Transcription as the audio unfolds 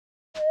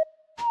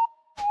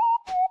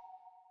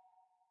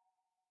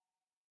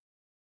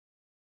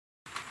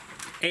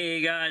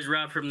Hey guys,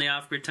 Rob from the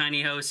Off Grid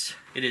Tiny House.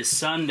 It is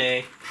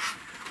Sunday,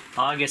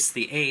 August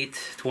the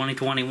 8th,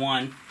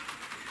 2021.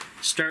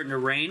 Starting to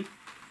rain.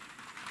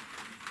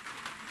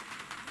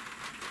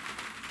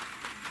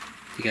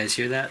 You guys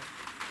hear that?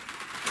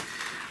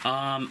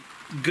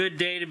 Good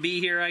day to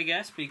be here, I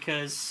guess,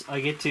 because I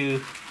get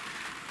to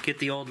get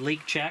the old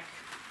leak check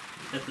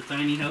at the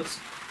tiny house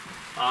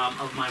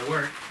of my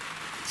work.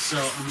 So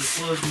I'm going to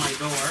close my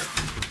door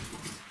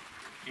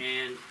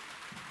and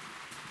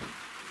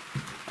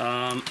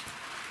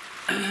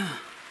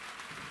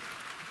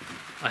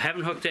I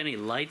haven't hooked any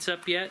lights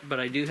up yet, but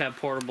I do have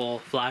portable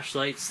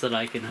flashlights that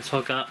I can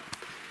hook up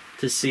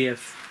to see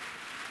if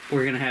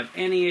we're going to have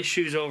any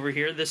issues over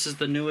here. This is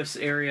the newest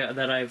area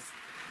that I've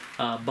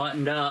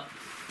buttoned up,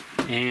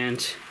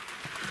 and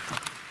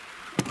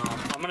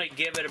I'm going to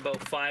give it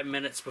about 5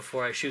 minutes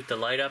before I shoot the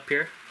light up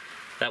here.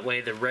 That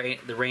way the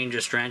rain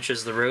just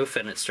drenches the roof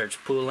and it starts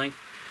pooling,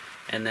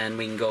 and then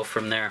we can go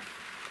from there.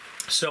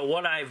 So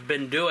what I've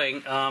been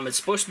doing, it's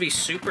supposed to be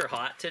super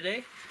hot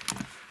today,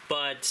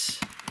 but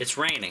it's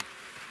raining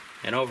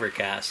and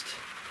overcast,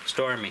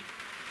 stormy.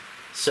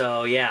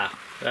 So yeah,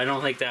 I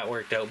don't think that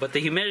worked out. But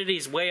the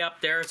humidity's way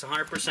up there. It's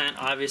 100%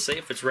 obviously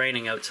if it's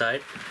raining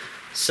outside.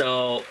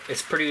 So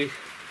it's pretty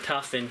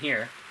tough in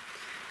here.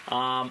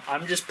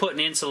 I'm just putting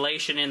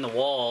insulation in the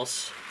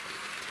walls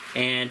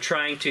and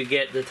trying to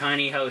get the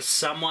tiny house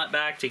somewhat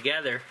back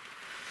together,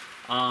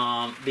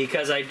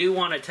 because I do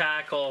want to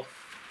tackle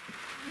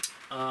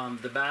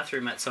the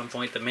bathroom at some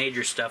point, the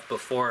major stuff,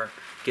 before it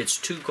gets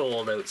too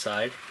cold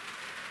outside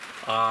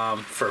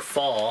for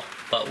fall.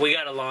 But we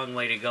got a long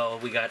way to go.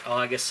 We got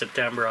August,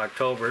 September,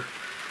 October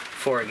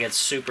before it gets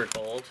super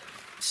cold.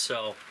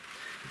 So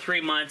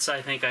 3 months,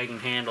 I think I can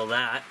handle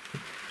that.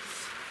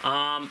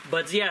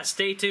 But yeah,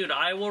 stay tuned.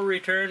 I will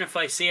return if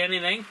I see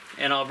anything,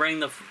 and I'll bring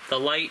the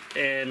light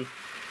and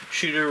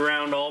shoot it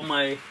around all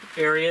my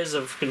areas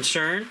of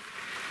concern,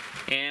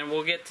 and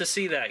we'll get to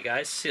see that,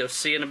 guys. So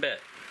see you in a bit.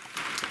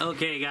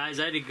 Okay guys,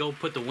 I had to go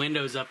put the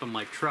windows up in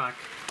my truck.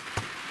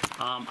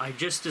 I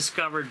just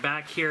discovered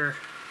back here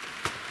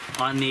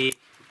on the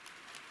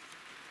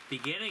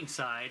beginning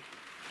side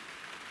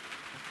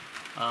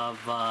of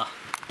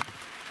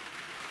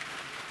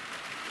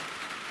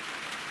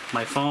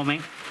my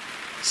foaming.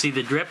 See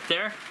the drip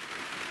there?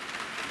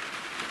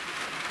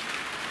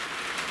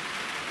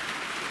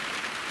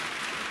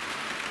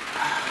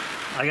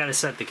 I gotta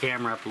set the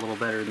camera up a little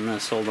better than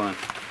this. Hold on.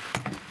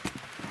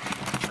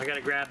 I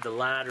gotta grab the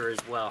ladder as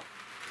well.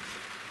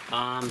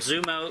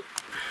 Zoom out.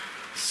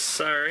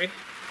 Sorry.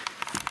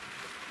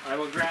 I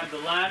will grab the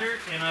ladder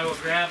and I will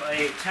grab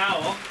a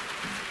towel,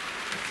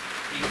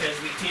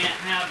 because we can't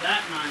have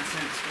that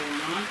nonsense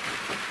going on.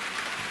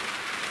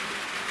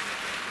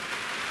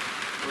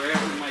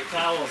 Wherever my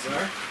towels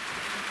are.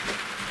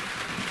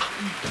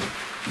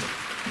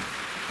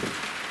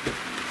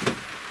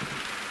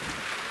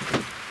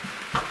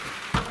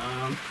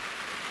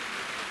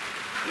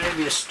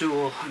 Maybe a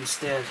stool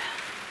instead.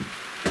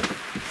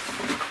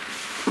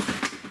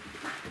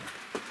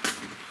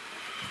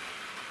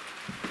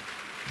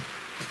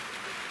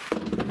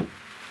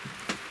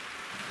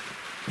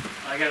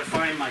 I gotta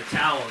find my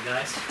towel,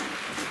 guys.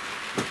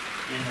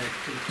 In the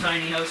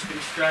tiny house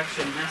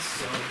construction mess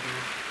zone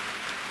here.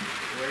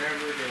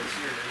 Wherever it is,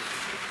 here it is.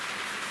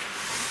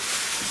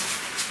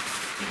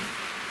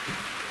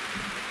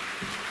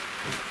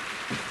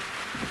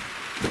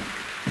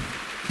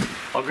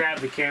 I'll grab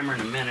the camera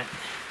in a minute.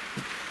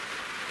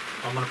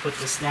 I'm gonna put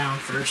this down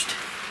first.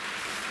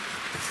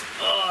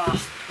 Ugh.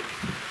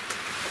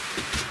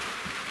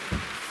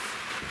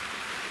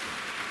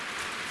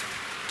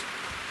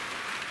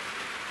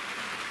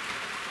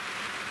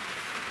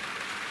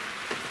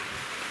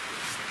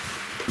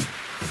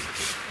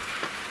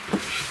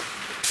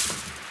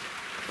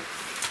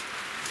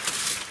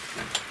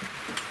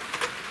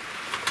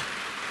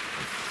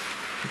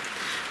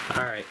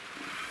 All right.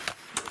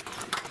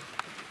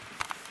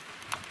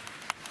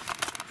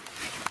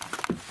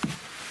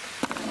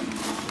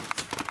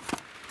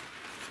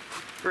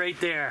 Right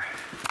there.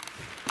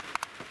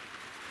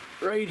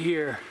 Right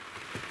here.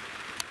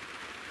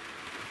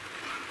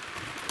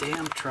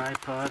 Damn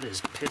tripod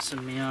is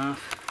pissing me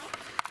off.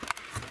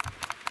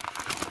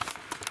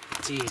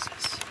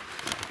 Jesus.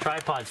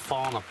 Tripod's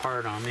falling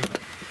apart on me.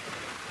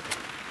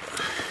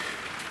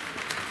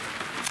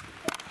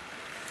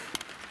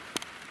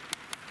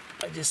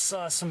 I just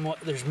saw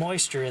there's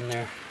moisture in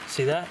there.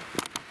 See that?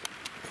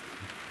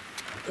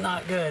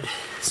 Not good.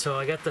 So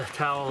I got the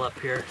towel up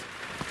here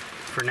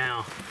for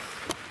now.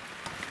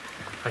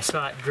 I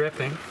saw it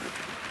dripping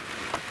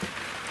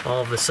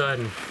all of a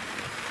sudden.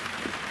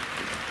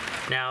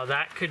 Now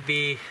that could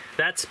be,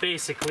 that's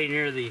basically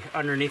near the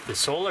underneath the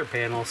solar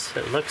panels,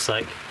 it looks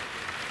like,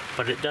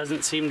 but it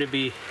doesn't seem to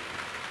be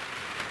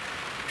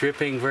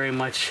dripping very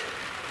much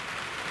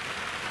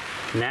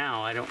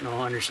now. I don't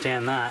know,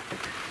 understand that.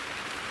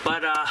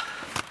 But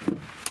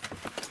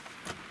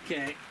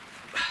okay,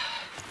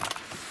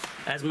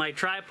 as my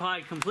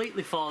tripod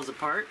completely falls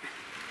apart,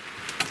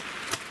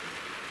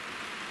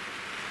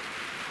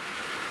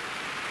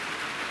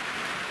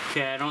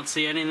 Okay, I don't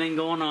see anything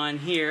going on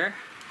here.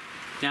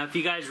 Now, if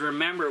you guys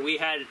remember, we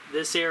had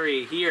this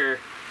area here,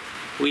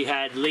 we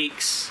had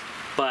leaks,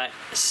 but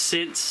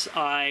since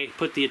I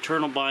put the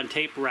Eternal Bond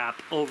tape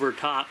wrap over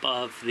top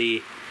of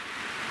the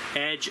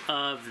edge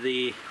of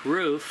the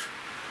roof,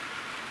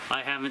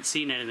 I haven't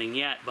seen anything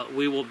yet, but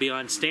we will be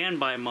on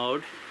standby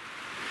mode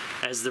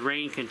as the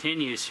rain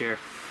continues here.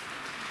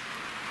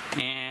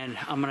 And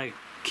I'm gonna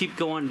keep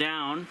going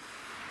down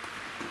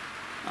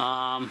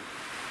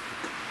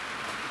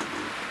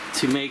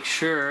to make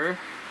sure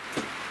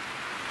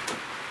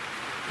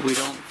we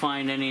don't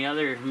find any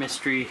other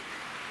mystery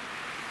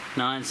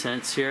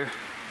nonsense here.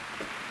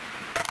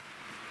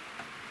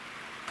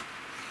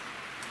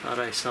 Thought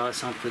I saw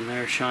something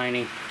there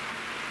shiny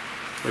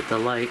with the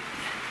light.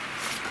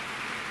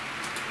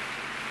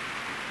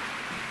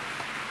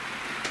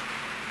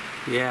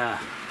 Yeah.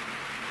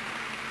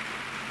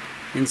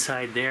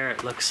 Inside there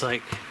it looks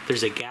like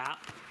there's a gap.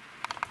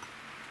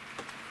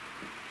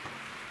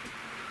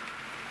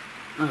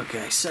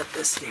 Okay, set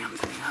this damn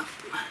thing up.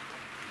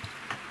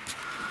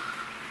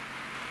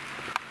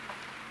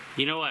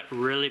 You know what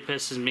really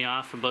pisses me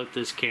off about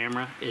this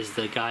camera is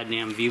the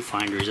goddamn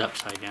viewfinder is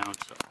upside down,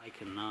 so I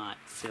cannot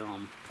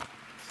film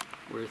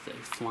worth a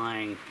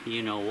flying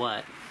you know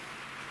what.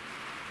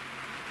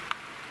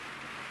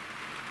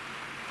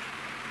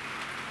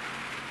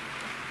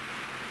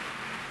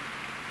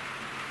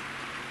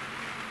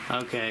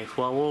 Okay,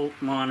 well, we'll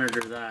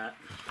monitor that.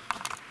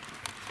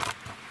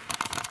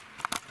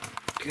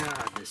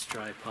 God, this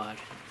tripod.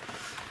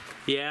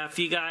 Yeah, if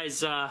you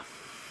guys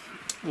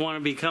want to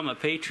become a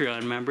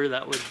Patreon member,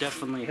 that would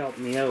definitely help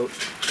me out.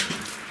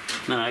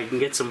 Then I can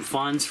get some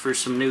funds for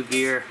some new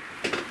gear.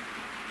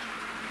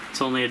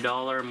 It's only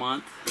 $1 a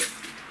month.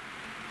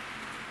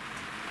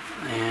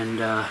 And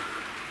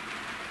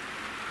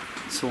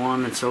so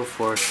on and so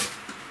forth.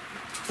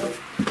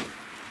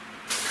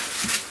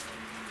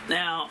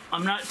 Now,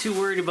 I'm not too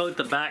worried about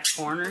the back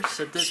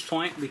corners at this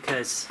point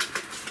because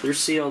they're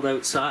sealed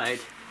outside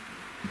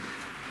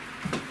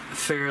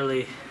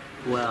fairly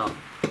well.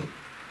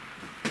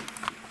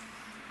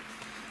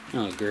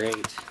 Oh,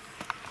 great.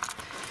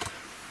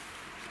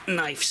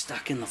 Knife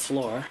stuck in the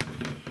floor.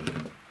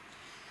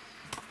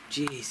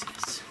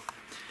 Jesus.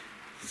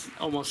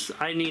 Almost,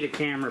 I need a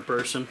camera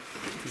person.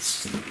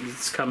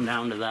 It's come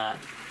down to that.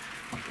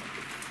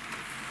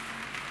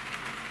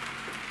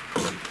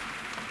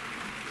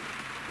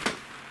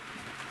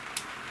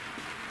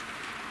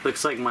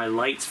 Looks like my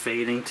light's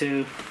fading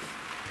too.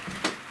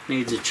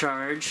 Needs a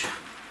charge.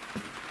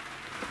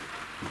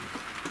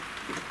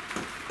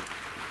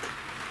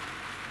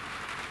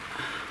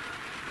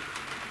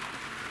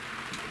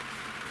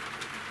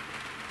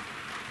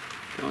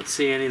 Don't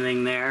see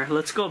anything there.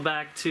 Let's go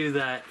back to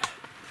that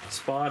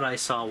spot I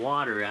saw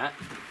water at.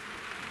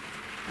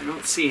 I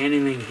don't see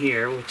anything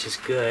here, which is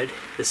good.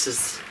 This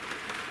is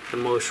the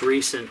most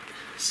recent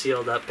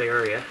sealed up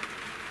area.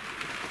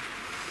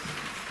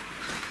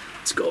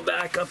 Let's go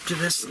back up to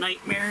this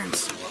nightmare and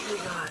see what we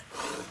got.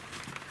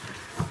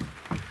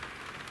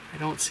 I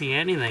don't see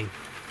anything.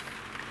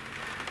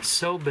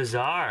 So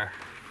bizarre.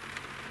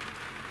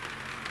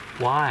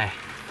 Why?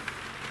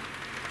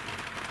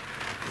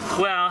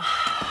 Well,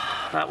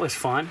 that was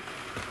fun.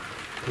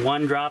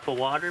 One drop of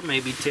water,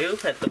 maybe two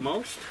at the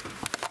most.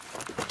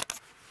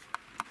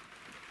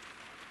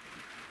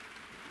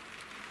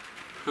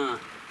 Huh.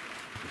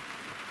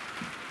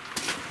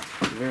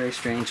 Very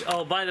strange.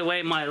 Oh, by the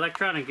way, my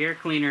electronic air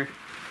cleaner,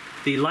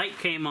 the light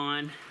came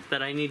on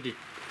that I need to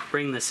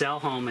bring the cell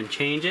home and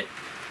change it.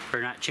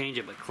 Or not change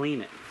it, but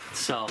clean it.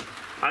 So,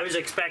 I was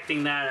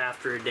expecting that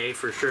after a day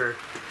for sure.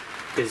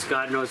 Because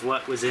God knows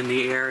what was in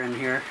the air in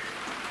here.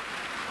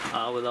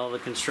 With all the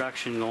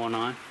construction going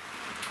on.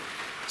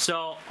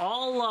 So,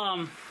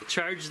 I'll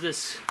charge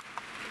this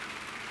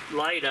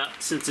light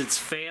up since it's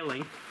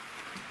failing.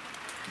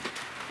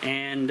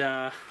 And,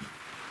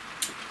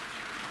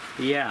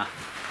 yeah.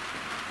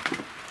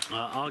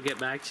 I'll get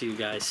back to you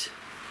guys.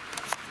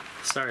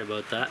 Sorry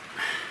about that.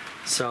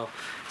 So,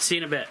 see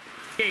you in a bit.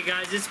 Okay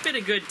guys, it's been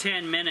a good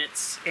 10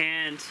 minutes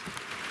and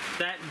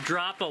that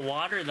drop of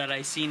water that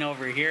I seen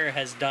over here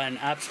has done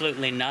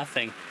absolutely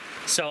nothing.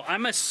 So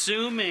I'm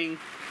assuming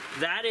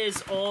that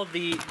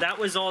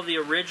was all the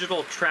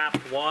original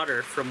trapped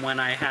water from when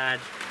I had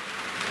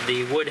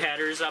the wood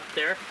headers up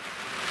there.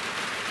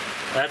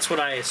 That's what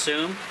I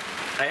assume.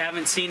 I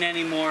haven't seen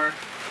any more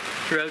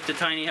throughout the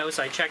tiny house.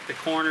 I checked the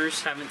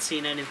corners, haven't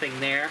seen anything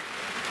there.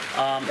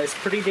 It's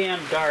pretty damn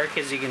dark,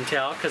 as you can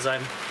tell, because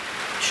I'm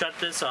shut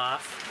this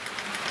off.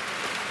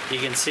 You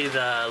can see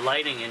the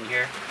lighting in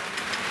here.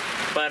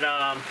 But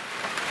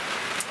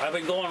I've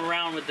been going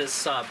around with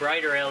this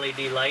brighter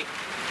LED light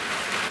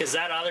because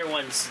that other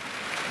one's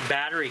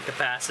battery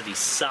capacity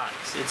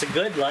sucks. It's a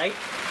good light,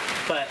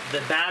 but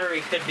the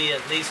battery could be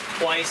at least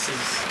twice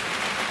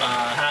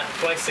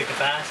the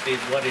capacity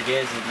of what it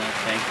is in that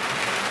thing.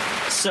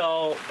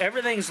 So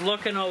everything's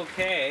looking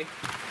okay.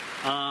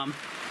 And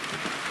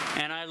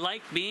I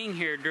like being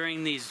here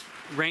during these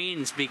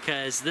rains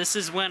because this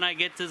is when I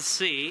get to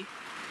see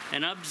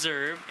and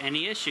observe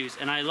any issues.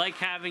 And I like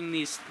having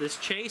this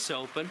chase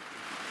open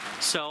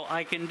so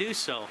I can do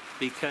so,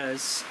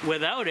 because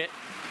without it,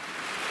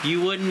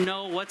 you wouldn't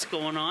know what's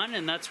going on,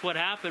 and that's what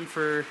happened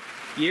for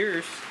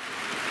years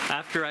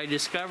after I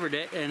discovered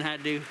it and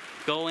had to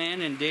go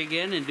in and dig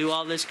in and do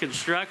all this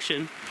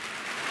construction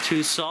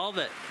to solve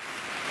it.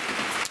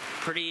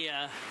 Pretty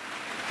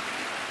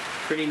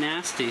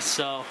nasty.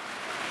 So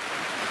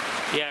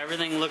yeah,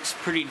 everything looks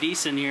pretty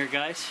decent here,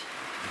 guys.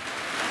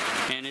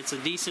 And it's a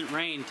decent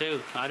rain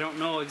too. I don't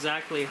know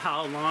exactly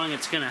how long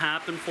it's gonna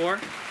happen for,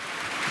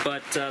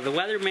 but the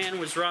weatherman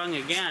was wrong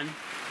again.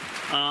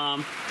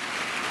 I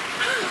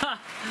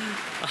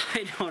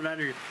don't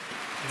understand.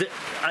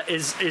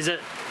 Is it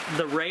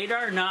the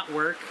radar not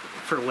work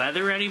for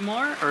weather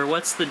anymore, or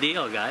what's the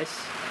deal, guys?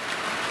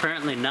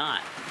 Apparently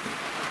not.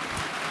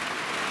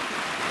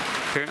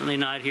 Apparently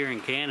not here in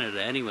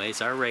Canada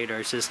anyways. Our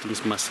radar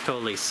systems must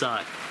totally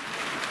suck.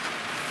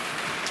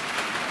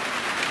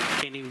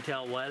 Can't even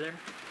tell weather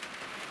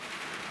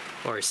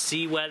or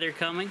see weather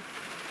coming.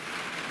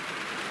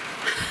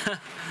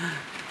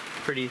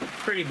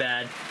 pretty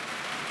bad.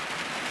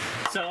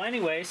 So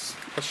anyways,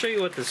 I'll show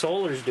you what the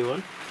solar's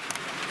doing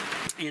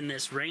in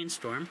this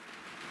rainstorm.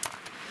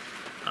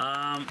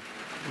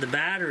 The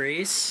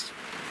batteries,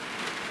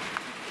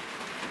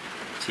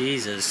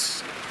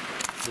 Jesus,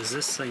 is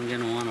this thing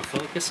gonna want to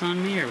focus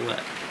on me or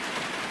what?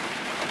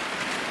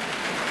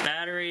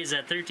 Battery is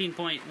at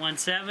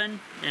 13.17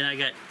 and I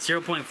got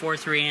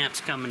 0.43 amps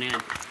coming in,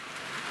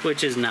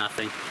 which is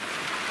nothing.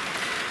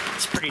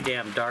 It's pretty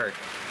damn dark,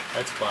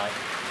 that's why.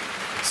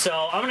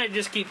 So I'm gonna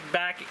just keep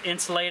back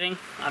insulating.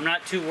 I'm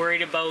not too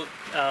worried about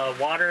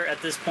water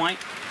at this point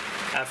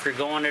after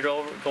going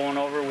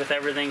over with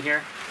everything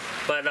here.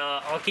 But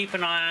I'll keep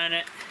an eye on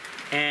it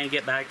and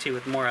get back to you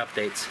with more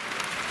updates.